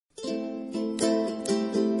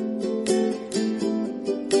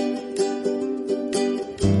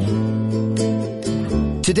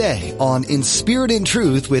Today on In Spirit and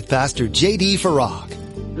Truth with Pastor J.D. Farag.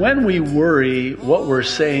 When we worry, what we're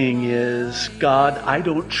saying is, God, I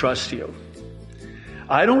don't trust you.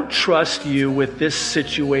 I don't trust you with this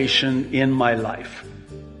situation in my life.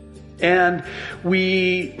 And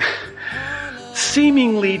we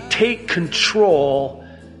seemingly take control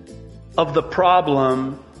of the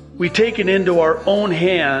problem. We take it into our own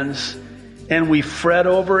hands and we fret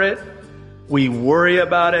over it. We worry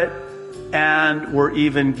about it. And we're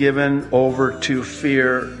even given over to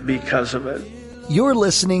fear because of it. You're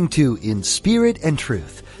listening to In Spirit and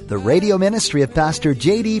Truth, the radio ministry of Pastor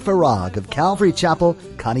J.D. Farag of Calvary Chapel,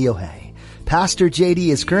 Kaneohe. Pastor J.D.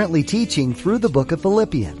 is currently teaching through the book of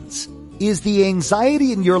Philippians. Is the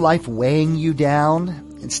anxiety in your life weighing you down?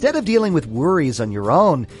 Instead of dealing with worries on your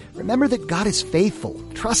own, remember that God is faithful.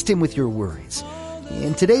 Trust Him with your worries.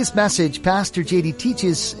 In today's message, Pastor J.D.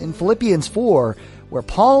 teaches in Philippians 4, where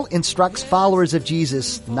Paul instructs followers of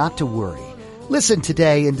Jesus not to worry. Listen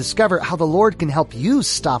today and discover how the Lord can help you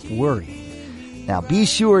stop worrying. Now be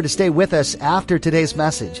sure to stay with us after today's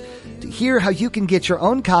message to hear how you can get your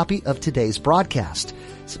own copy of today's broadcast.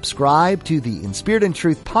 Subscribe to the In Spirit and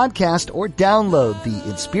Truth podcast or download the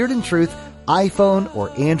In Spirit and Truth iPhone or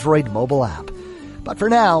Android mobile app. But for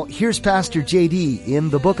now, here's Pastor J.D. in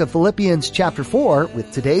the book of Philippians chapter 4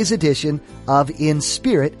 with today's edition of In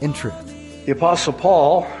Spirit and Truth. The Apostle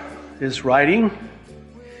Paul is writing,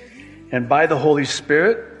 and by the Holy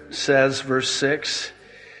Spirit says, verse 6,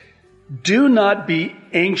 do not be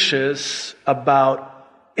anxious about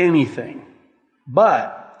anything,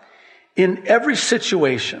 but in every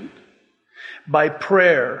situation, by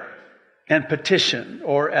prayer and petition,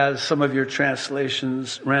 or as some of your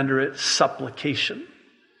translations render it, supplication,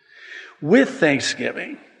 with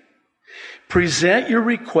thanksgiving, present your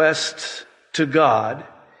requests to God,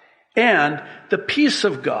 and the peace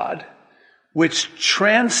of God, which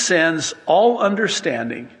transcends all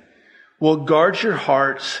understanding, will guard your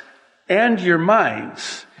hearts and your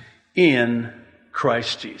minds in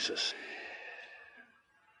Christ Jesus.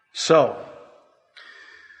 So,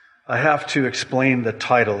 I have to explain the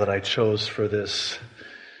title that I chose for this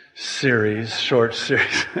series, short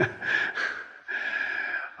series.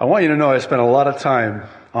 I want you to know I spent a lot of time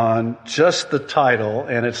on just the title,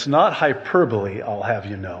 and it's not hyperbole, I'll have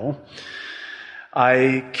you know.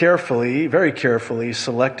 I very carefully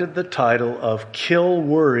selected the title of Kill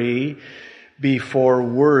Worry Before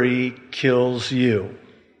Worry Kills You.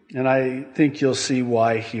 And I think you'll see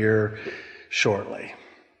why here shortly.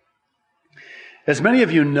 As many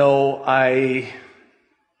of you know, I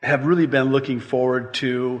have really been looking forward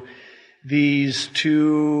to these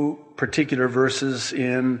two particular verses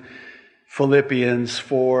in Philippians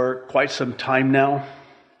for quite some time now.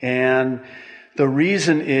 And the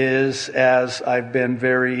reason is, as I've been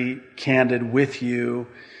very candid with you,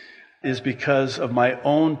 is because of my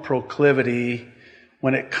own proclivity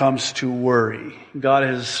when it comes to worry. God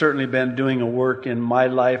has certainly been doing a work in my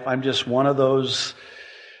life. I'm just one of those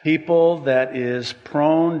people that is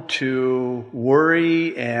prone to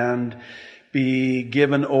worry and be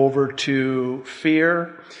given over to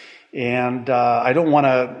fear. And I don't want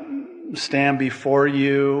to stand before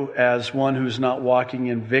you as one who's not walking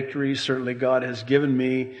in victory. Certainly God has given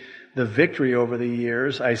me the victory over the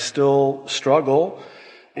years. I still struggle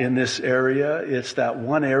in this area. It's that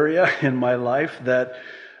one area in my life that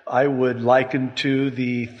I would liken to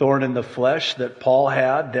the thorn in the flesh that Paul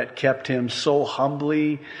had that kept him so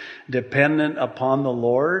humbly dependent upon the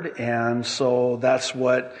Lord. And so that's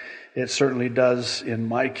what it certainly does in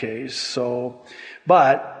my case.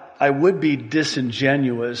 But I would be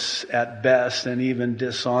disingenuous at best and even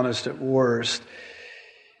dishonest at worst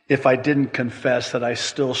if I didn't confess that I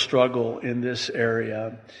still struggle in this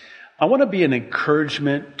area. I want to be an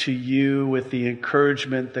encouragement to you with the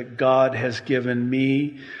encouragement that God has given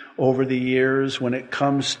me over the years when it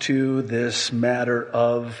comes to this matter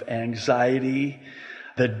of anxiety,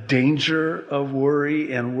 the danger of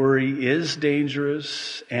worry, and worry is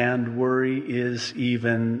dangerous, and worry is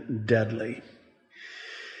even deadly.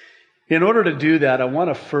 In order to do that, I want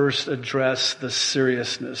to first address the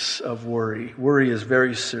seriousness of worry. Worry is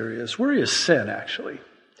very serious. Worry is sin, actually.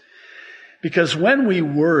 Because when we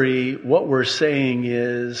worry, what we're saying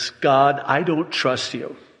is, God, I don't trust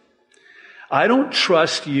you. I don't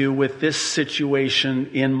trust you with this situation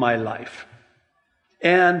in my life.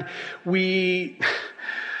 And we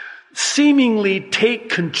seemingly take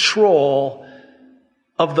control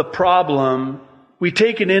of the problem. We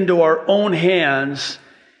take it into our own hands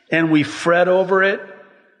and we fret over it.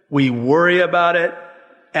 We worry about it.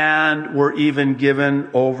 And we're even given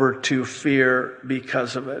over to fear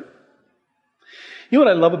because of it. You know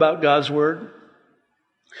what I love about God's Word?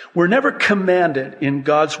 We're never commanded in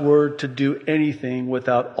God's Word to do anything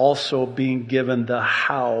without also being given the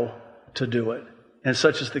how to do it. And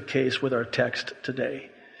such is the case with our text today.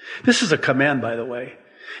 This is a command, by the way.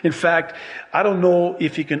 In fact, I don't know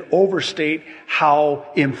if you can overstate how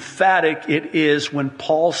emphatic it is when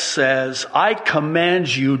Paul says, I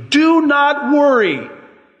command you, do not worry.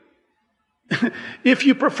 If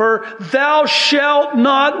you prefer, thou shalt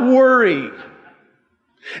not worry.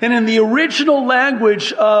 And in the original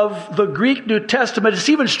language of the Greek New Testament, it's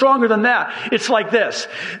even stronger than that. It's like this.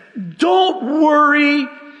 Don't worry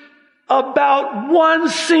about one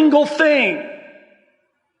single thing.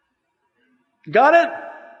 Got it?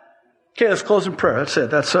 Okay, let's close in prayer.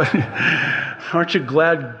 That's it. Aren't you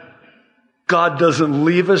glad God doesn't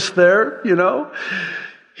leave us there, you know?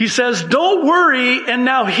 He says, don't worry, and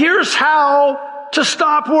now here's how to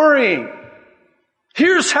stop worrying.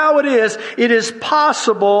 Here's how it is. It is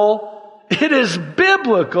possible, it is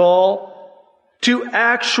biblical to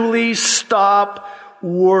actually stop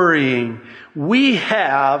worrying. We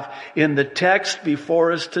have in the text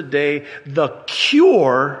before us today the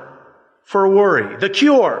cure for worry. The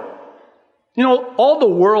cure. You know, all the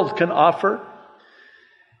world can offer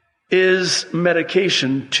is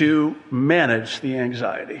medication to manage the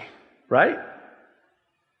anxiety, right?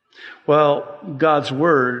 Well, God's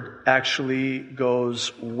Word actually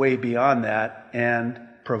goes way beyond that and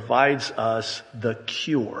provides us the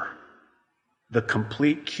cure, the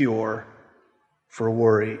complete cure for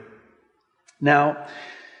worry. Now,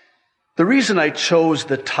 the reason I chose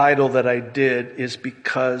the title that I did is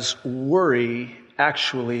because worry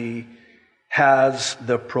actually has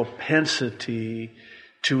the propensity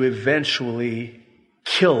to eventually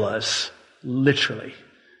kill us, literally.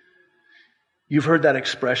 You've heard that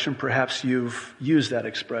expression. Perhaps you've used that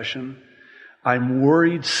expression. I'm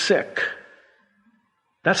worried sick.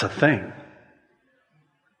 That's a thing.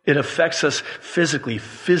 It affects us physically,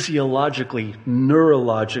 physiologically,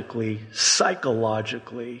 neurologically,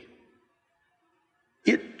 psychologically.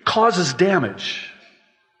 It causes damage.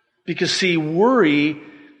 Because, see, worry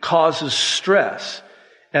causes stress.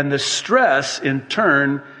 And the stress, in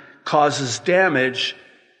turn, causes damage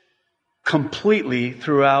completely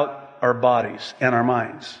throughout our bodies and our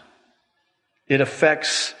minds. It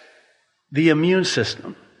affects the immune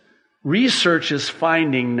system. Research is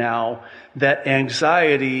finding now that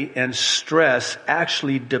anxiety and stress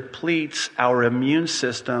actually depletes our immune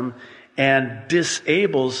system and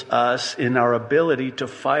disables us in our ability to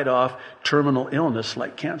fight off terminal illness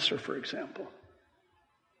like cancer, for example.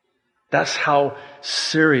 That's how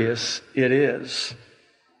serious it is.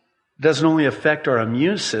 It doesn't only affect our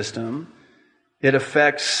immune system, it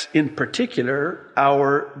affects, in particular,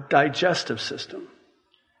 our digestive system,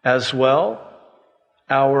 as well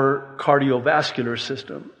our cardiovascular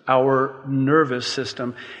system, our nervous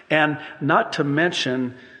system, and not to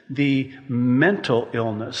mention the mental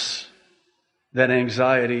illness that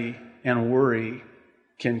anxiety and worry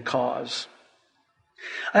can cause.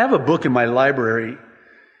 I have a book in my library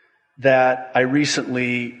that I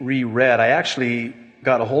recently reread. I actually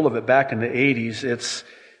got a hold of it back in the 80s. It's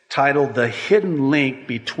titled The Hidden Link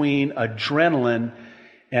Between Adrenaline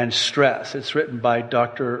and Stress. It's written by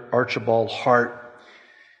Dr. Archibald Hart.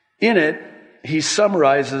 In it, he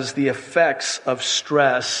summarizes the effects of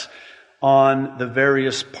stress on the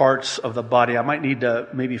various parts of the body. I might need to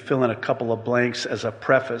maybe fill in a couple of blanks as a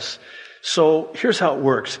preface. So here's how it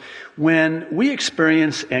works. When we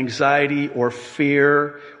experience anxiety or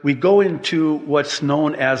fear, we go into what's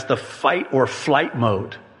known as the fight or flight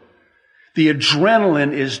mode. The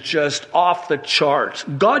adrenaline is just off the charts,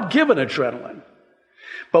 God-given adrenaline.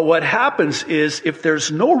 But what happens is if there's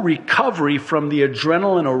no recovery from the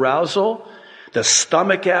adrenaline arousal, the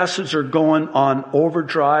stomach acids are going on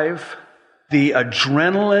overdrive. The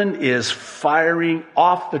adrenaline is firing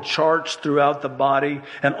off the charts throughout the body.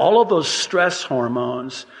 And all of those stress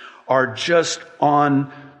hormones are just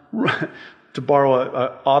on, to borrow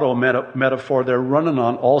an auto metaphor, they're running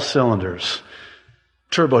on all cylinders.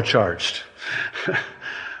 Turbocharged.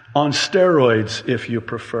 On steroids, if you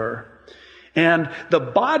prefer. And the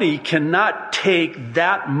body cannot take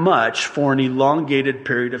that much for an elongated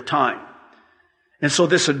period of time. And so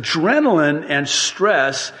this adrenaline and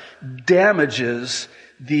stress damages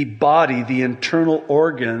the body, the internal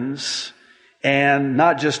organs, and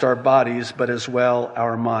not just our bodies, but as well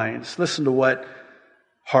our minds. Listen to what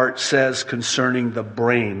Hart says concerning the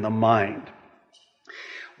brain, the mind.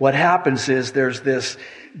 What happens is there's this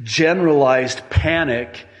generalized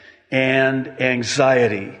panic and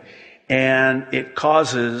anxiety, and it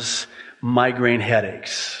causes migraine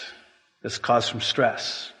headaches. That's caused from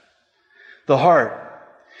stress. The heart,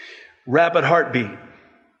 rapid heartbeat,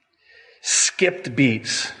 skipped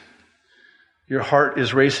beats. Your heart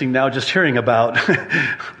is racing now just hearing about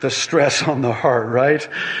the stress on the heart, right?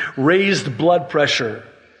 Raised blood pressure,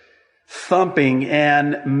 thumping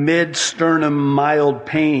and mid-sternum mild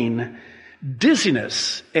pain,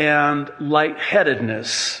 dizziness and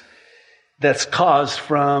lightheadedness that's caused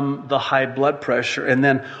from the high blood pressure, and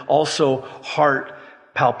then also heart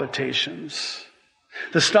palpitations.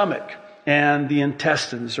 The stomach and the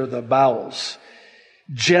intestines or the bowels,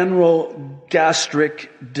 general gastric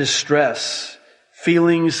distress,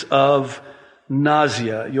 feelings of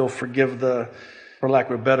nausea. You'll forgive the, for lack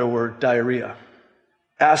of a better word, diarrhea.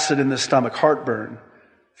 Acid in the stomach, heartburn,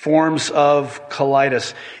 forms of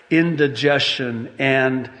colitis, indigestion,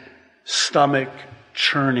 and stomach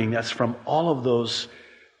churning. That's from all of those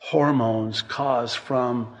hormones caused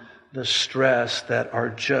from the stress that are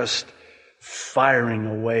just firing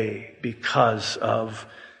away because of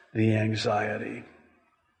the anxiety.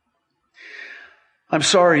 I'm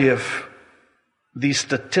sorry if these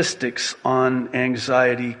statistics on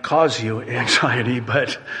anxiety cause you anxiety,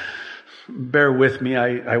 but bear with me.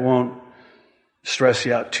 I won't stress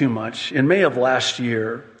you out too much. In May of last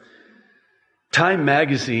year, Time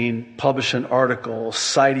magazine published an article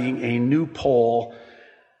citing a new poll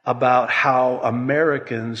about how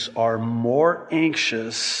Americans are more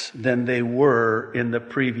anxious than they were in the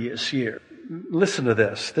previous year. Listen to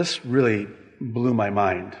this. This really blew my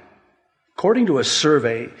mind. According to a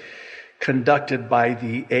survey conducted by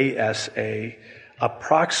the ASA,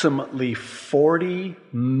 approximately 40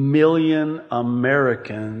 million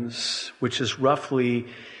Americans, which is roughly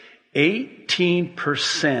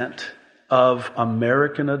 18% of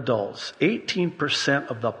American adults, 18%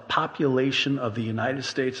 of the population of the United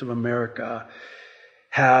States of America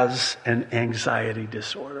has an anxiety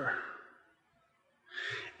disorder.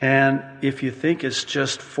 And if you think it's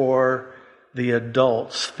just for the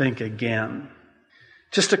adults, think again.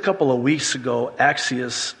 Just a couple of weeks ago,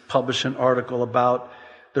 Axios published an article about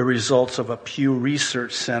the results of a Pew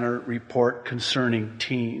Research Center report concerning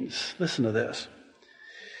teens. Listen to this.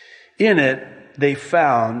 In it, they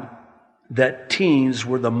found that teens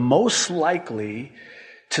were the most likely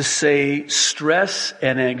to say stress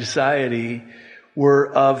and anxiety were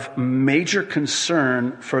of major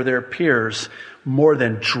concern for their peers more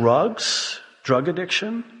than drugs, drug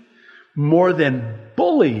addiction, more than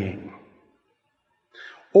bullying,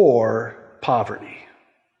 or poverty,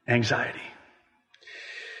 anxiety.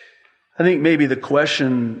 I think maybe the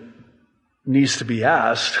question needs to be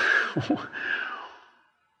asked,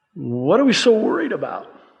 what are we so worried about?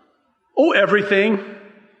 Oh, everything.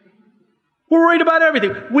 We're worried about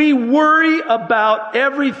everything. We worry about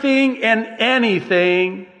everything and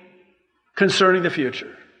anything concerning the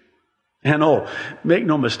future. And make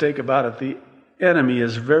no mistake about it, the enemy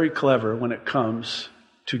is very clever when it comes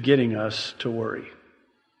to getting us to worry.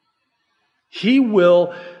 He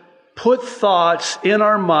will put thoughts in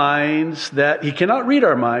our minds that he cannot read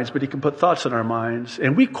our minds, but he can put thoughts in our minds.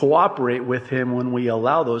 And we cooperate with him when we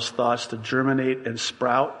allow those thoughts to germinate and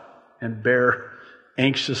sprout and bear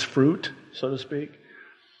anxious fruit, so to speak.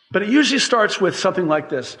 But it usually starts with something like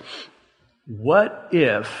this. What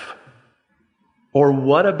if, or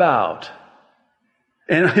what about,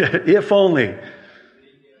 and if only.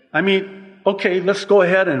 I mean, okay, let's go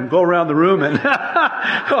ahead and go around the room and,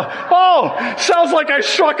 sounds like I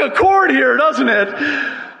struck a chord here, doesn't it?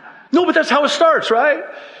 No, but that's how it starts, right?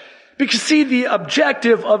 Because see, the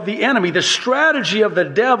objective of the enemy, the strategy of the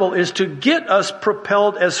devil is to get us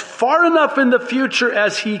propelled as far enough in the future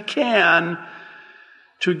as he can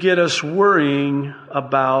to get us worrying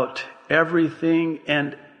about everything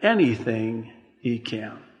and anything he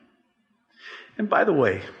can. And by the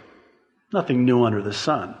way, nothing new under the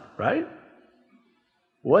sun, right?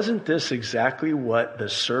 Wasn't this exactly what the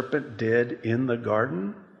serpent did in the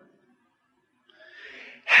garden?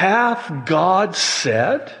 Hath God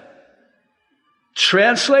said?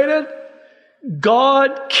 Translated,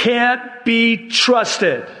 God can't be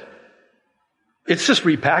trusted. It's just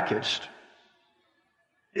repackaged.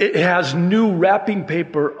 It has new wrapping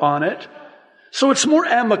paper on it. So it's more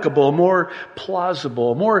amicable, more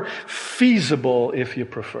plausible, more feasible, if you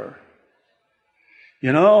prefer.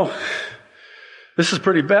 You know, this is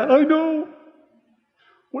pretty bad. I know.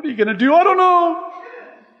 What are you going to do? I don't know.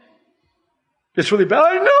 It's really bad.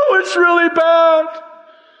 I know it's really bad.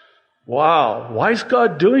 Wow, why is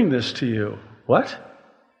God doing this to you? What?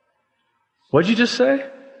 What'd you just say?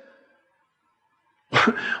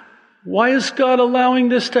 Why is God allowing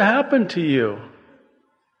this to happen to you?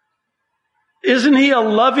 Isn't he a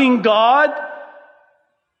loving God?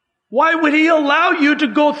 Why would he allow you to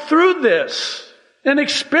go through this and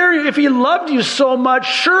experience? If he loved you so much,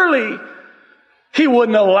 surely He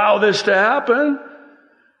wouldn't allow this to happen.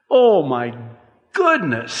 Oh my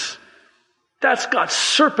goodness. That's got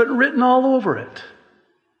serpent written all over it.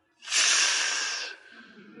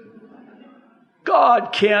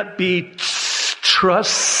 God can't be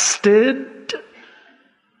trusted.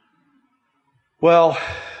 Well,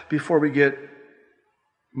 before we get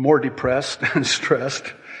more depressed and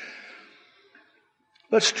stressed,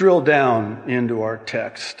 let's drill down into our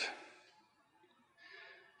text.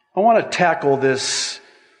 I want to tackle this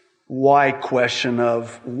why question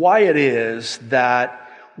of why it is that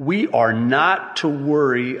we are not to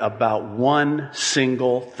worry about one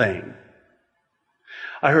single thing.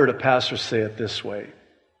 I heard a pastor say it this way.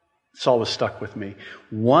 It's always stuck with me.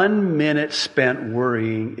 1 minute spent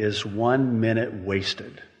worrying is 1 minute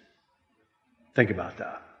wasted. Think about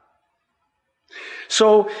that.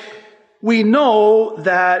 So we know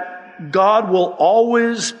that God will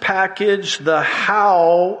always package the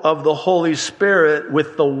how of the Holy Spirit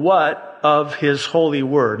with the what of His holy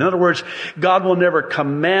word. In other words, God will never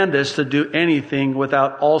command us to do anything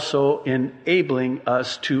without also enabling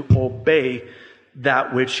us to obey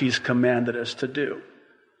that which He's commanded us to do.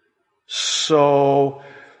 So,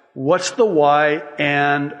 what's the why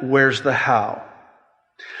and where's the how?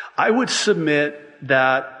 I would submit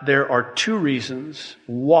that there are two reasons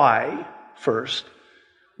why, first,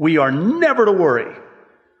 we are never to worry.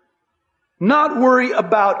 Not worry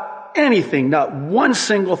about anything, not one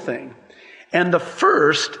single thing. And the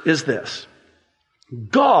first is this.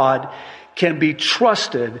 God can be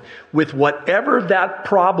trusted with whatever that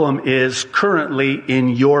problem is currently in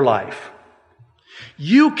your life.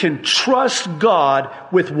 You can trust God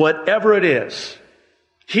with whatever it is.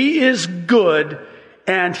 He is good,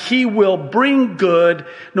 and He will bring good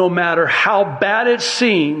no matter how bad it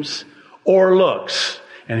seems or looks.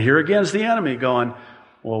 And here again is the enemy going,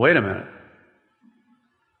 well, wait a minute.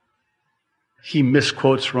 He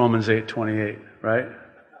misquotes Romans 8:28, right?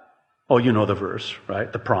 Oh, you know the verse,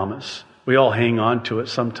 right? The promise. We all hang on to it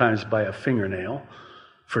sometimes by a fingernail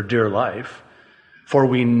for dear life. For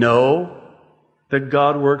we know that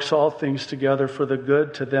God works all things together for the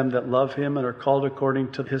good to them that love Him and are called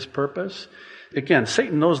according to His purpose. Again,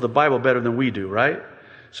 Satan knows the Bible better than we do, right?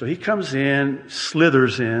 So he comes in,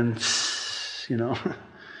 slithers in,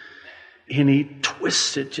 and he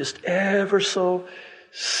twists it just ever so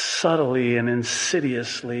subtly and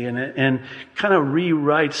insidiously and kind of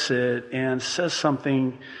rewrites it and says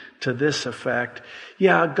something to this effect.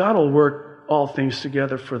 Yeah, God will work all things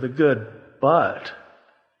together for the good, but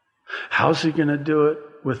how's He going to do it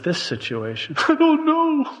with this situation? I don't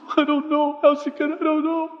know. How's He going to? I don't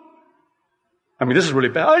know. I mean, this is really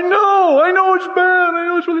bad. I know it's bad. I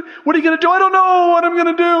know it's really, what are you going to do? I don't know what I'm going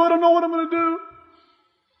to do. I don't know what I'm going to do.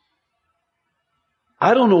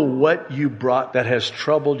 I don't know what you brought that has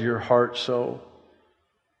troubled your heart so,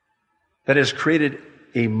 that has created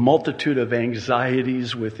a multitude of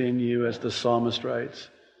anxieties within you, as the psalmist writes.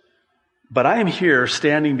 But I am here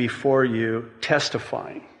standing before you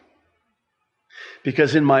testifying.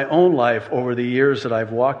 Because in my own life, over the years that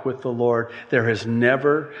I've walked with the Lord, there has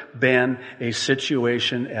never been a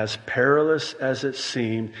situation as perilous as it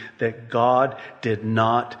seemed that God did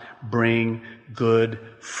not bring good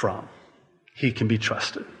from. He can be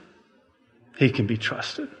trusted. He can be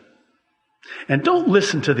trusted. And don't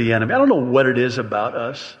listen to the enemy. I don't know what it is about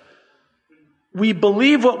us. We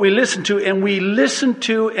believe what we listen to, and we listen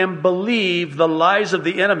to and believe the lies of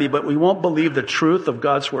the enemy, but we won't believe the truth of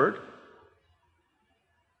God's word.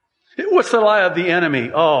 What's the lie of the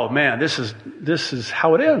enemy? Oh man, this is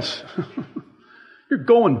how it ends. You're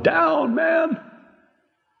going down, man.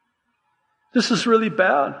 This is really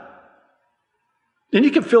bad. And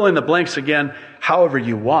you can fill in the blanks again however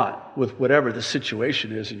you want with whatever the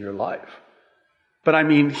situation is in your life. But I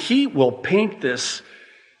mean, he will paint this,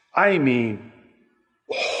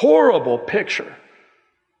 horrible picture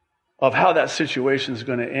of how that situation is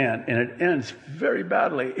going to end. And it ends very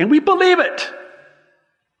badly. And we believe it.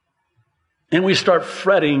 And we start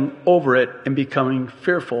fretting over it and becoming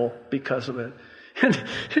fearful because of it. And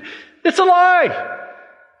it's a lie.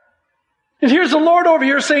 And here's the Lord over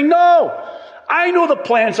here saying, no, I know the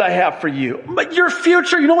plans I have for you. But your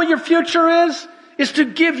future, you know what your future is? Is to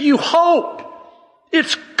give you hope.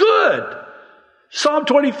 It's good. Psalm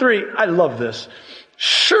 23, I love this.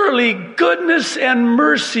 Surely goodness and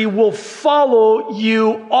mercy will follow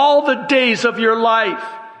you all the days of your life.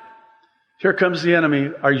 Here comes the enemy.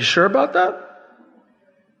 Are you sure about that?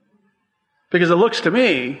 Because it looks to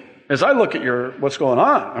me, as I look at what's going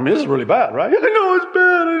on, this is really bad, right? I know it's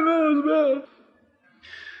bad.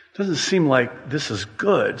 It doesn't seem like this is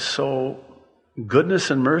good. So goodness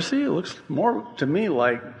and mercy, it looks more to me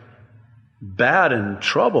like bad and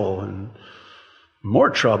trouble and more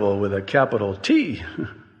trouble with a capital T.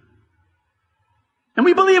 And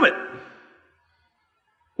we believe it.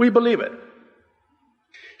 We believe it.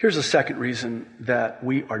 Here's a second reason that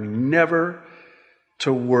we are never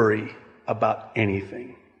to worry about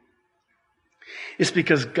anything. It's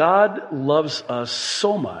because God loves us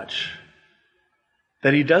so much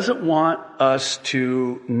that He doesn't want us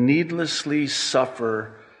to needlessly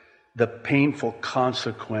suffer the painful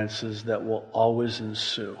consequences that will always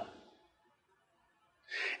ensue.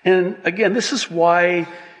 And again, this is why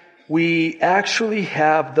we actually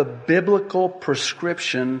have the biblical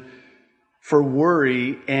prescription for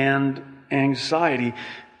worry and anxiety.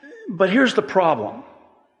 But here's the problem,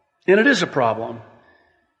 and it is a problem.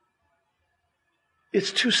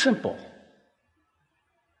 It's too simple.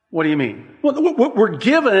 What do you mean? Well, we're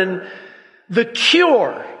given the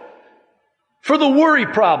cure for the worry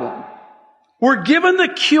problem. We're given the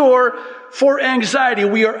cure for anxiety.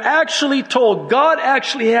 We are actually told, God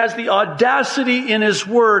actually has the audacity in His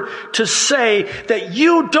Word to say that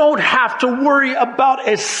you don't have to worry about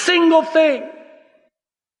a single thing.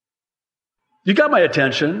 You got my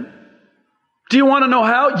attention. Do you want to know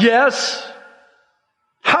how? Yes.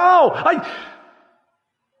 How?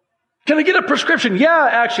 Can I get a prescription? Yeah,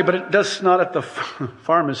 actually, but that's not at the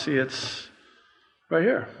pharmacy. It's right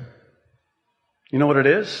here. You know what it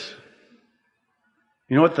is?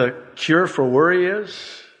 You know what the cure for worry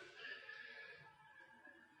is?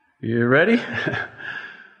 You ready?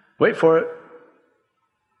 Wait for it.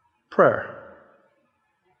 Prayer.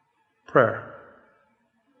 Prayer.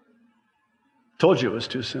 Told you it was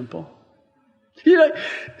too simple. You know,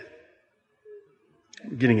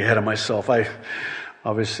 I'm getting ahead of myself.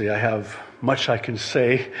 Obviously, I have much I can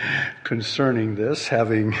say concerning this,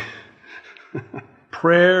 having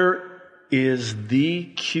prayer is the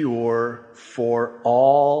cure for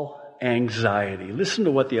all anxiety. Listen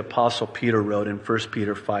to what the Apostle Peter wrote in 1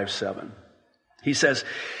 Peter 5:7. He says,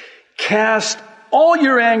 cast all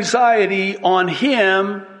your anxiety on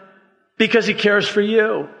Him because He cares for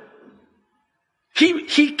you.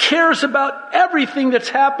 He cares about everything that's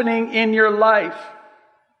happening in your life.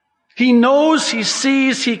 He knows, He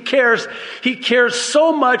sees, He cares. He cares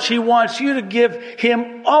so much, He wants you to give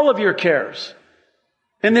Him all of your cares.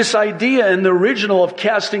 And this idea in the original of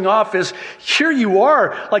casting off is, here you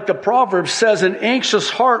are, like the proverb says, an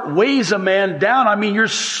anxious heart weighs a man down. I mean, you're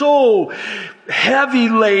so heavy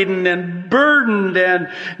laden and burdened and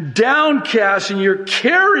downcast, and you're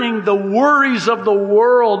carrying the worries of the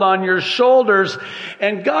world on your shoulders.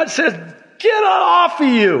 And God says, get it off of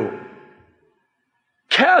you.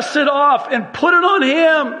 Cast it off and put it on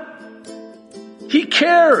Him. He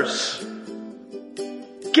cares.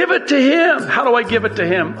 Give it to Him. How do I give it to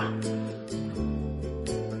Him?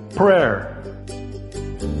 Prayer.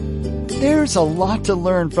 There's a lot to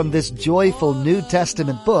learn from this joyful New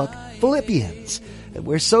Testament book, Philippians. And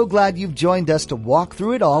we're so glad you've joined us to walk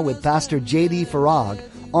through it all with Pastor J.D. Farag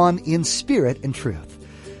on In Spirit and Truth.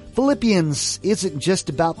 Philippians isn't just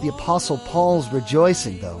about the Apostle Paul's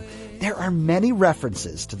rejoicing, though. There are many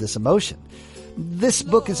references to this emotion. This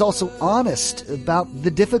book is also honest about the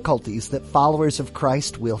difficulties that followers of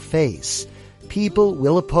Christ will face. People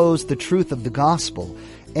will oppose the truth of the gospel,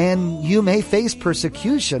 and you may face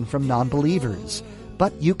persecution from non-believers.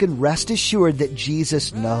 But you can rest assured that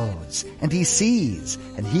Jesus knows, and He sees,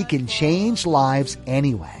 and He can change lives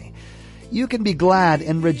anyway. You can be glad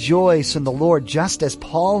and rejoice in the Lord just as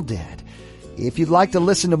Paul did. If you'd like to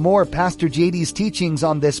listen to more of Pastor JD's teachings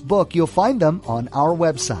on this book, you'll find them on our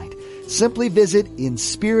website. Simply visit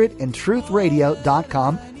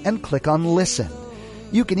inspiritandtruthradio.com and click on Listen.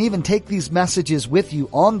 You can even take these messages with you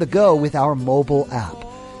on the go with our mobile app.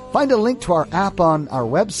 Find a link to our app on our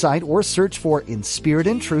website or search for In Spirit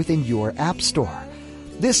and Truth in your app store.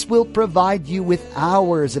 This will provide you with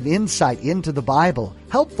hours of insight into the Bible,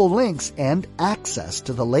 helpful links, and access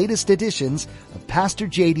to the latest editions of Pastor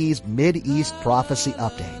JD's Mid-East Prophecy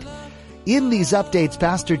Update. In these updates,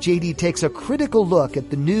 Pastor JD takes a critical look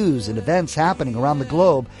at the news and events happening around the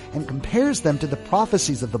globe and compares them to the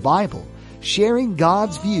prophecies of the Bible, sharing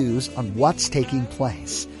God's views on what's taking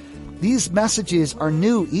place. These messages are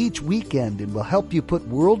new each weekend and will help you put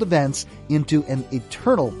world events into an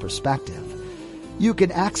eternal perspective. You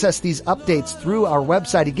can access these updates through our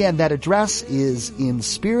website. Again, that address is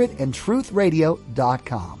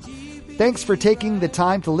inspiritandtruthradio.com. Thanks for taking the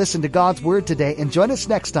time to listen to God's Word today, and join us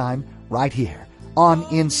next time right here on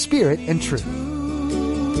In Spirit and Truth.